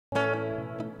You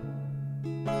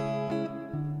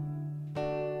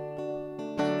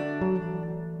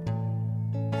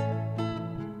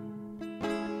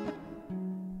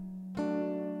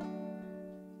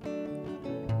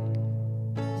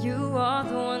are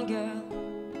the one, girl.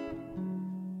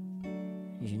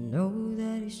 You know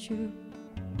that it's true.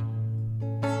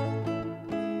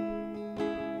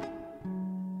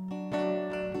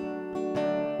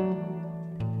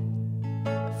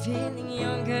 Feeling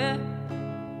younger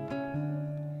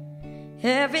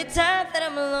every time that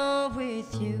I'm alone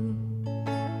with you.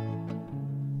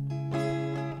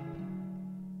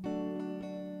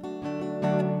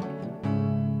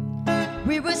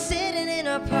 We were sitting in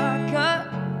a park,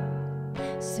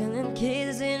 selling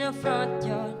kisses in a front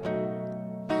yard.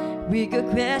 We could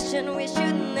question we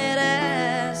shouldn't have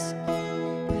asked,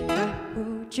 but how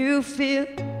would you feel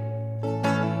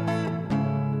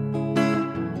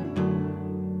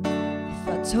if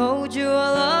I told you I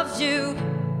loved you?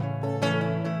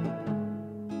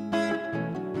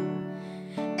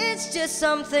 It's just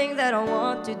something that I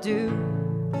want to do.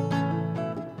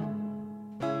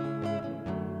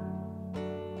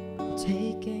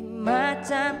 Taking my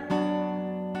time,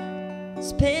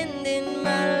 spending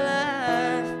my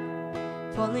life,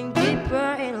 falling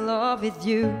deeper in love with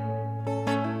you.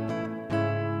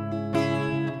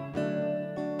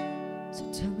 So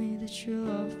tell me that you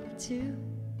love me too.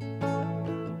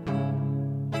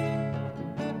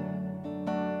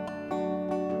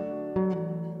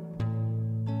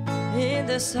 In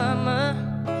the summer,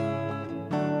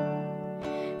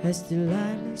 as the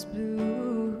lilacs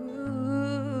bloom,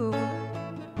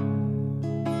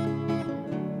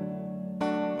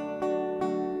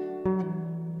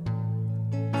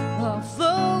 love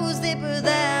flows deeper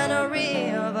than a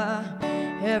river.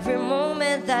 Every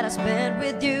moment that I spent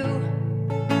with you,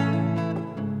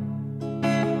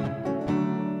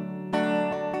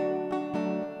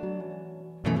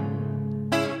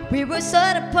 we were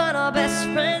sat upon our best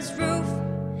friend's roof.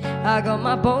 I got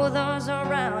my both arms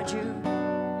around you,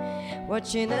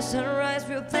 watching the sunrise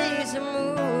replace the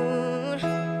moon.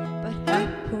 But how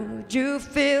would you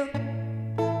feel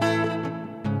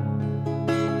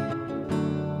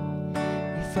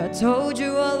if I told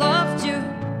you I loved you?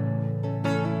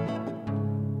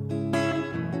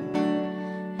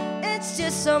 It's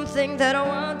just something that I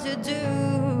want to do.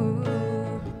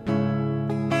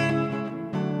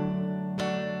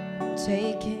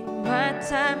 Taking my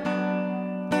time,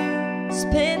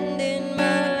 spending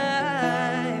my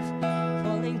life,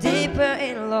 falling deeper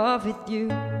in love with you.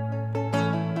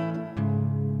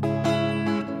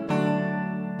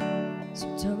 So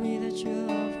tell me that you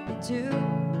love me too.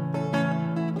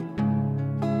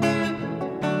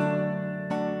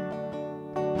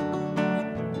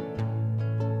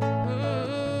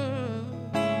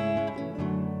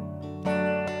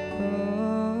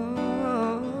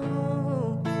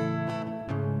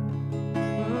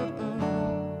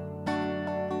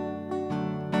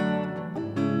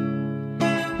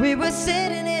 We were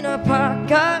sitting in a park,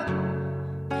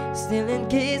 stealing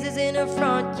kisses in a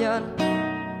front yard.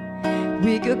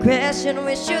 We could question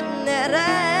we shouldn't have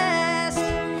asked,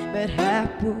 but how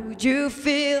would you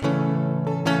feel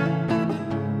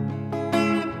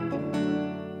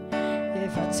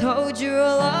if I told you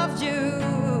I loved you?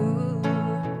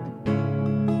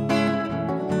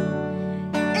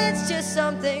 It's just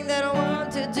something that I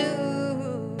want to do.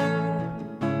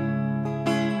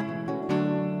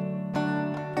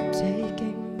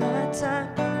 Taking my time,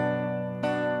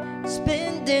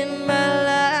 spending my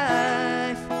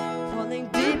life, falling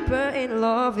deeper in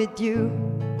love with you.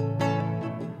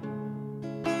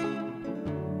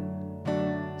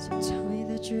 So tell me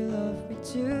that you love me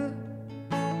too.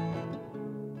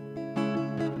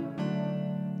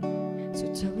 So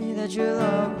tell me that you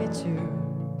love me too.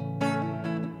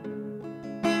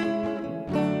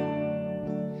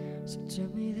 So tell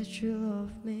me that you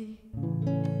love me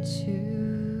too.